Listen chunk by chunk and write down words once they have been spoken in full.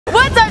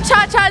up,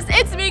 Cha-Chas?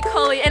 It's me,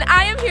 Coley, and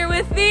I am here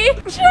with the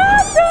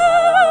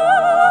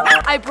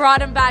Cha-Cha. I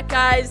brought him back,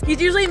 guys.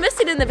 He's usually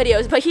missing in the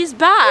videos, but he's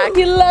back.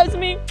 He loves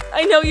me.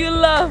 I know you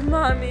love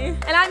mommy.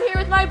 And I'm here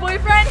with my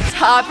boyfriend,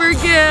 Topper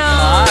Gill.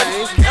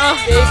 Hi. Oh,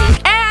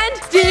 baby. And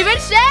Steven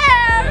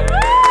SHAER.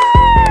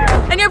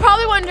 And you're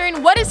probably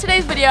wondering, what is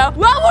today's video?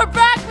 Well, we're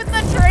back with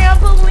the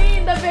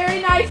trampoline, the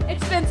very nice,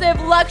 expensive,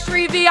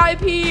 luxury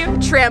VIP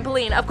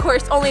trampoline. Of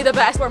course, only the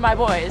best for my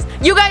boys.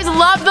 You guys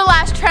loved the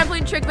last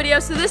trampoline trick video,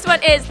 so this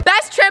one is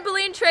best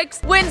trampoline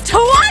tricks wins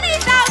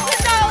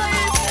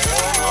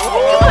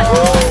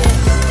 $20,000.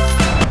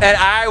 And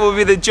I will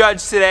be the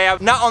judge today.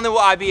 Not only will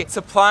I be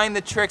supplying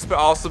the tricks, but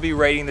also be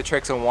rating the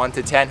tricks on 1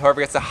 to 10. Whoever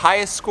gets the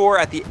highest score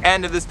at the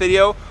end of this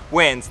video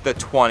wins the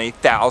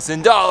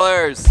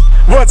 $20,000.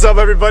 What's up,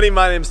 everybody?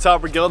 My name's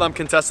Topper Gill. I'm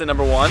contestant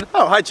number 1.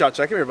 Oh, hi,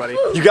 Cha-Cha. Come here, buddy.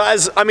 You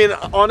guys, I mean,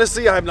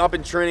 honestly, I have not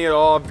been training at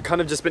all. I've kind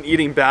of just been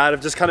eating bad.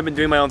 I've just kind of been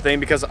doing my own thing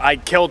because I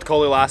killed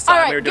Coley last time.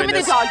 All right, we were doing give me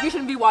this. the dog. You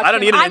shouldn't be watching. I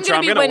don't need an I'm intro.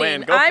 I'm gonna gonna be win.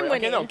 winning. Go for I'm it.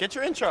 winning. Okay, no, get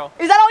your intro.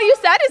 Is that all you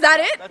said? Is that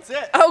it? That's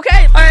it.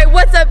 Okay. All right,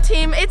 what's up,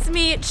 team? It's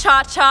me,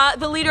 Cha-Cha,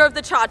 the leader of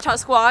the Cha-Cha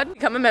squad.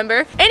 Become a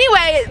member.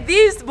 Anyway,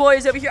 these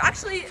boys over here,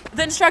 actually,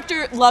 the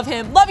instructor, love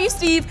him. Love you,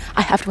 Steve.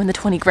 I have to win the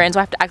 20 grand, so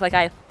I have to act like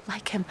I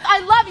like him. I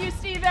love you,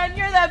 Steven.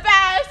 You're the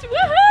best.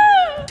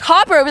 Woohoo!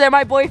 Topper over there,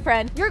 my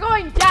boyfriend. You're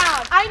going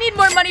down. I need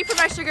more money for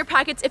my sugar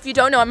packets. If you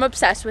don't know, I'm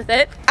obsessed with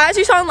it. As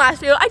you saw in the last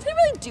video, I didn't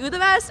really do the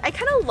best. I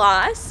kind of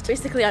lost.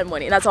 Basically, I'm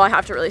winning. That's all I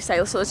have to really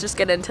say. So let's just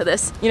get into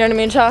this. You know what I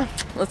mean, Cha?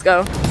 Let's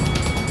go.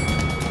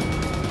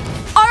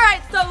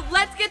 So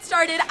let's get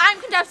started. I'm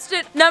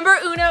contestant number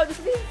uno. This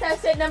is the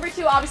contestant number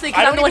 2, obviously,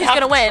 because I'm the one who's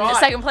gonna win. The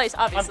second place,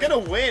 obviously. I'm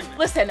gonna win.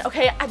 Listen,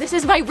 okay, this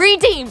is my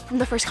redeem from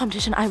the first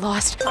competition I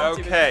lost.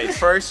 Okay,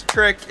 first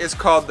trick is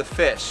called the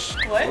fish.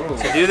 What?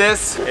 To do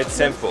this, it's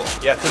simple.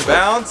 You have to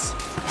bounce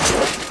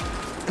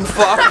and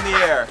flop in the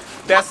air.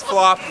 Best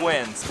flop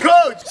wins.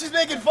 Coach, she's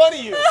making fun of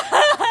you.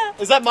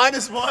 Is that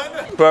 -1?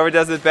 Whoever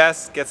does it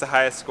best gets the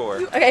highest score.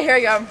 Okay, here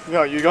we go.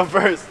 No, you go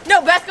first. No,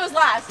 Beth goes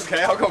last.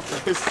 Okay, I'll go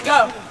first.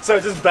 Go. So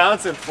just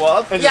bounce and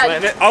flop and Yeah. just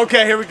land it.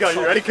 Okay, here we go.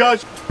 You ready,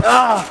 Coach?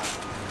 Ah.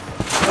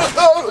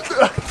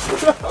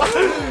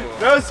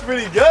 That was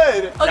pretty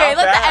good. Okay, Not let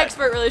bad. the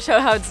expert really show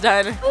how it's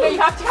done. Okay,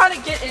 you have to kind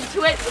of get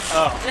into it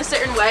in a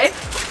certain way.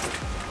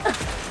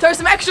 Throw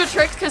some extra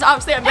tricks, because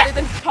obviously I'm better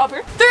than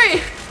Topper.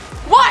 3,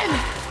 1.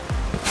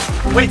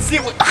 Wait, see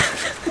what?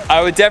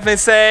 I would definitely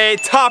say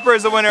Topper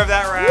is the winner of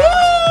that round.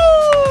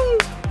 Woo!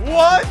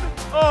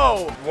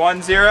 1-0.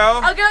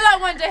 1-0. I'll give that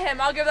one to him.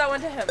 I'll give that one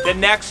to him. The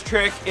next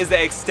trick is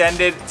the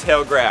extended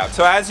tail grab.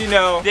 So as you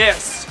know,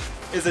 this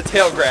is a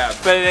tail grab,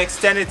 but an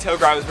extended tail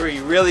grab is where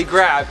you really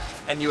grab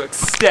and you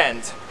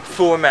extend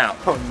full amount.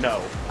 Oh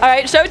no. All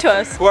right, show it to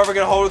us. Whoever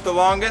can hold it the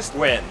longest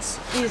wins.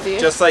 Easy.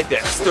 Just like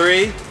this.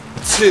 3,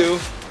 2,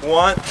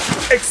 1.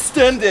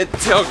 Extended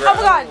tail grab.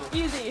 Oh my God,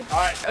 easy. All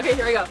right. Okay,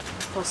 here we go. A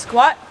little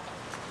squat,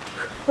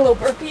 a little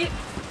burpee.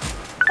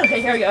 Okay,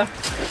 here we go.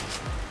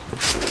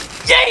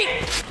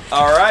 Yay!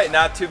 All right,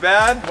 not too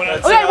bad.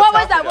 Let's see Okay, how what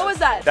was Topper that? does. What was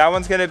that? That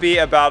one's gonna be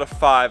about a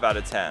 5 out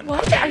of 10.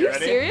 What? Are you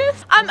ready? serious?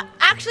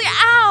 Actually,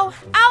 ow,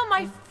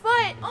 my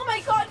foot. Oh my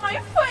God,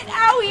 my foot,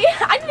 owie.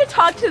 I need to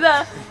talk to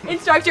the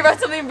instructor about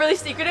something really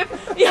secretive.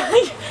 Yeah,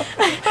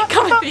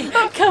 come with me,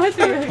 come with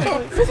me,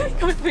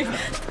 come with me.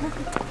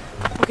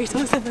 Okay, so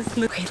listen.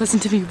 Okay, listen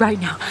to me right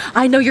now.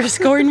 I know you're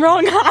scoring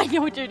wrong. I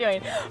know what you're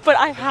doing, but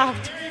I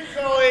have to.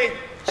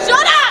 Shut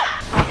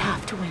up! I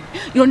have to win.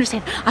 You don't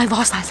understand? I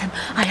lost last time.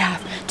 I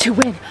have to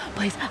win.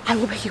 Please, I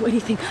will pay you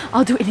anything.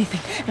 I'll do anything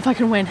if I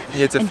can win.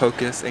 You have to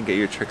focus and get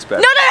your tricks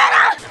back. No!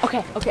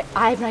 Okay,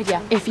 I have an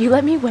idea. If you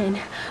let me win,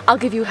 I'll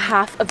give you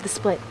half of the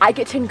split. I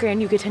get 10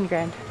 grand, you get 10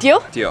 grand.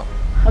 Deal? Deal.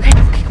 Okay,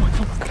 come on.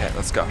 Okay,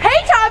 let's go.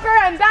 Hey Topper,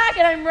 I'm back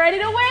and I'm ready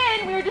to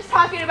win. We were just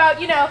talking about,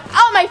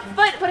 my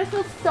foot, but it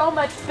feels so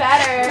much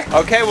better.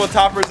 Okay, well,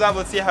 Topper's up.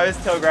 Let's see how his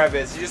tail grab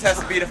is. He just has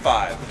to beat a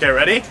 5. Okay,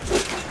 ready?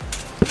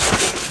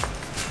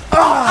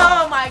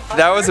 Oh my God.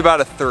 That was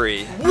about a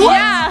 3. What?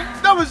 Yeah.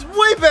 That was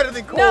way better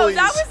than Coley's. No,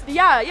 that was,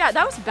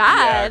 that was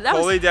bad. That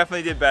was. Coley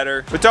definitely did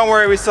better. But don't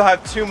worry, we still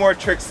have 2 more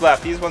tricks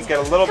left. These ones get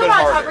a little Come bit on,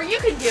 harder. Topper, you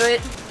can do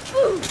it.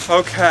 Woo.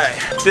 Okay,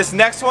 this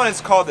next one is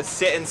called the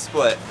sit and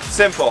split.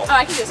 Simple. Oh,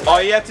 I can do this. All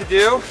you have to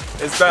do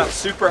is bounce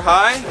super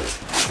high,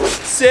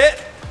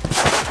 sit,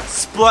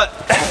 split,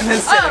 and then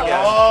sit again.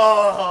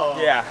 Oh.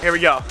 Yeah. Here we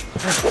go.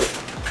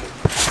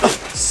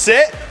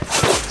 Sit,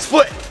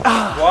 split.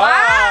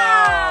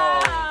 Wow.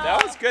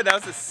 That was good. That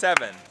was a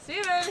 7.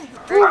 Steven,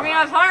 you're being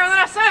higher than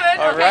a 7.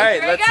 All Okay, right,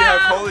 here we let's see go.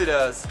 how Coley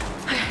does.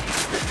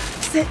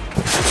 Sit.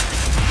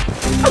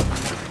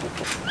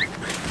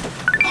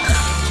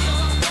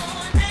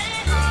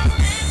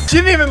 She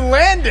didn't even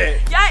land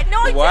it. Yeah, no,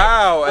 I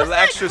Wow, didn't. an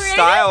extra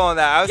style on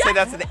that. I would say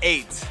that's an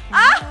 8.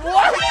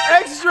 What?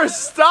 Extra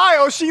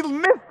style. She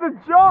missed the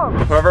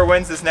jump. Whoever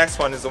wins this next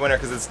one is the winner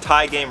because it's a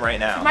tie game right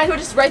now. Might as well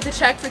just write the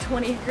check for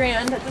 20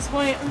 grand at this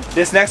point.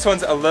 This next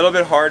one's a little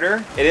bit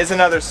harder. It is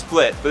another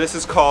split, but this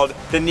is called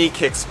the knee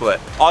kick split.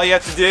 All you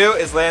have to do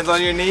is land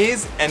on your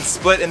knees and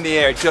split in the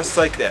air just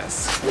like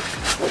this.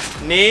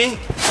 Knee,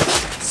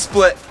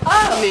 split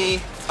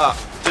knee up.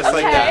 Just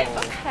like that.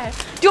 Okay.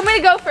 Do you want me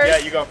to go first? Yeah,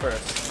 you go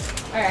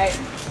first. All right.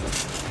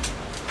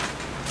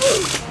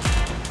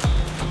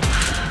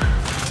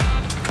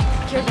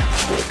 Here we go.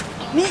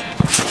 Knee.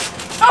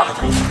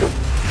 Oh.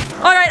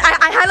 All right,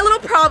 I had a little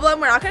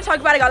problem. We're not gonna talk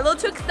about it. I got a little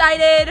too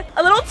excited.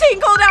 A little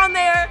tinkle down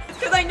there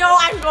because I know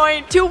I'm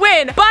going to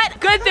win. But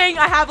good thing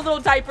I have a little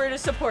diaper to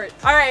support.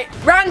 All right,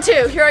 round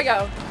 2. Here I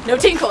go. No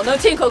tinkle,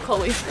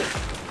 Chloe.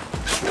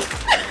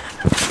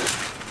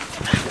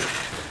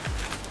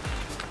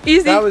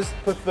 Easy. That was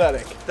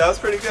pathetic. That was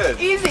pretty good.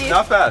 Easy.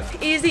 Not bad.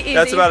 Easy.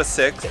 That's about a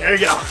 6. There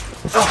you go.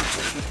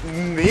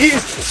 Knee,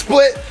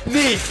 split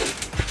knee.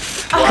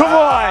 Come on.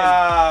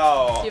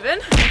 Wow.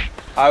 Steven?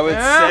 I would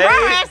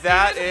say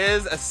that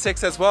is a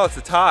 6 as well. It's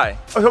a tie.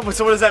 So what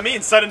does that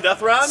mean? Sudden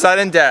death round?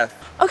 Sudden death.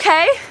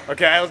 Okay.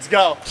 Okay, let's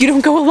go. You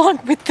don't go along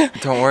with the...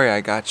 Don't worry,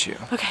 I got you.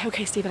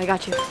 Okay, Steven, I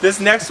got you. This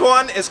next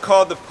one is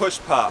called the push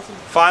pop.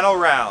 Final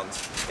round.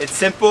 It's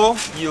simple.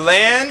 You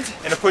land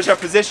in a push-up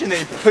position, then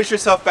you push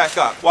yourself back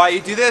up. While you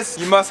do this,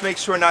 you must make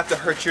sure not to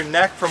hurt your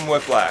neck from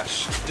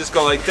whiplash. Just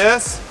go like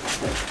this.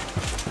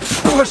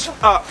 Push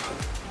up.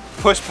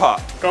 Push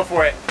pop. Go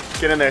for it.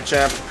 Get in there,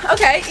 champ.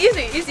 Okay,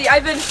 easy.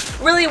 I've been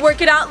really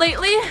working out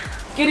lately.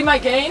 Getting my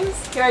gains.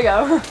 Here I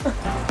go.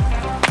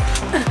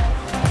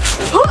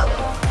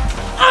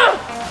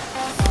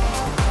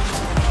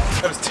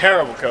 That was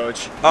terrible,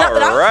 coach. All that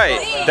was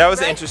right. clean, That was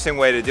an right? interesting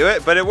way to do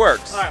it, but it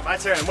works. All right, my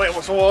turn. Wait,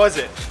 so what was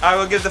it? I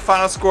will give the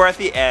final score at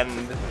the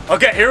end.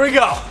 Okay, here we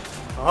go.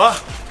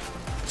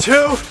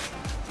 2,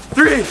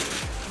 3.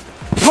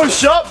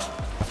 Push up.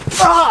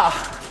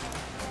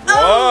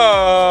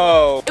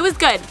 Whoa. It was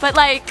good, but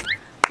like,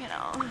 you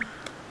know.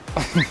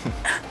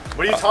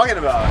 What are you talking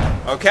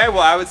about? Okay,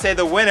 well, I would say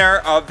the winner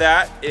of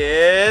that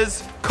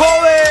is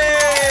Coley!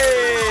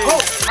 Oh,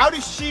 how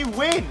did she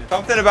win?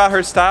 Something about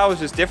her style was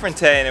just different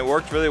today, and it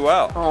worked really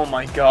well. Oh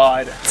my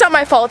God. It's not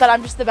my fault that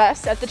I'm just the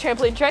best at the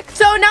trampoline trick.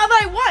 So now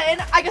that I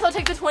won, I guess I'll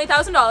take the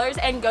 $20,000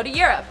 and go to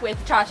Europe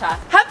with Cha-Cha.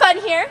 Have fun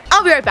here.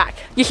 I'll be right back.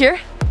 You here?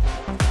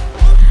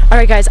 All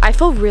right, guys, I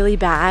feel really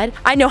bad.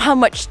 I know how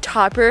much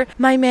Topper,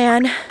 my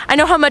man, I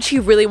know how much he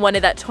really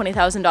wanted that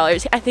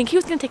 $20,000. I think he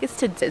was gonna take us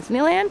to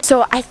Disneyland.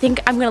 So I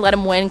think I'm gonna let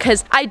him win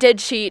because I did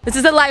cheat. This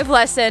is a life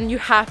lesson. You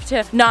have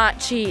to not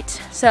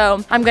cheat.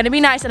 So I'm gonna be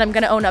nice and I'm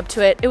gonna own up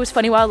to it. It was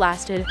funny while it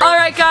lasted. All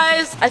right,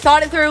 guys, I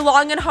thought it through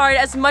long and hard.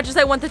 As much as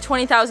I want the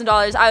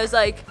 $20,000, I was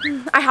like,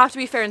 I have to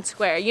be fair and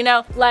square, you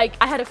know? Like,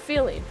 I had a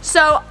feeling.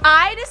 So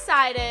I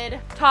decided,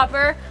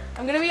 Topper,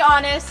 I'm gonna be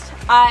honest,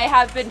 I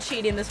have been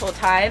cheating this whole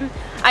time.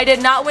 I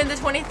did not win the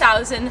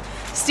 $20,000.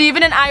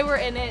 Steven and I were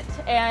in it,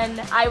 and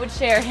I would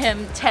share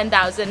him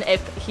 $10,000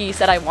 if he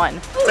said I won.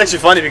 It's actually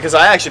funny because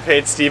I actually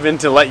paid Steven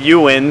to let you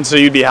win so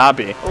you'd be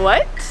happy.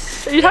 What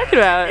are you talking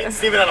about? Me and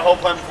Steven had a whole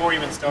plan before we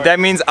even started. That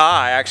means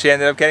I actually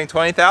ended up getting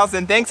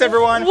 $20,000. Thanks,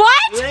 everyone.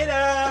 What?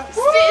 Later.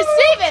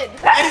 Steven!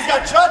 And he's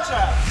got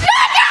Cha-Cha!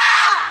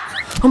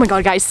 Oh my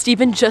God, guys,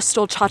 Steven just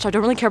stole Cha-Cha. I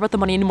don't really care about the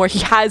money anymore. He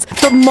has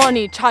the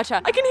money,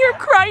 Cha-Cha. I can hear him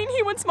crying.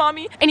 He wants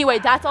mommy. Anyway,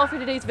 that's all for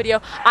today's video.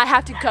 I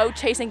have to go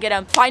chase and get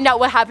him, find out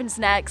what happens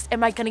next.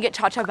 Am I gonna get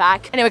Cha-Cha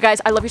back? Anyway,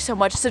 guys, I love you so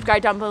much.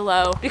 Subscribe down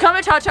below. Become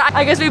a Cha-Cha.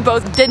 I guess we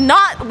both did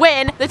not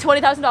win the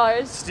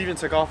 $20,000. Steven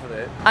took off with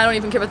it. I don't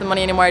even care about the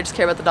money anymore. I just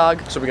care about the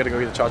dog. So we gotta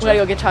go get the Cha-Cha. We gotta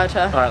go get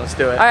Cha-Cha. All right, let's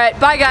do it. All right,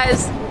 bye,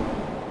 guys.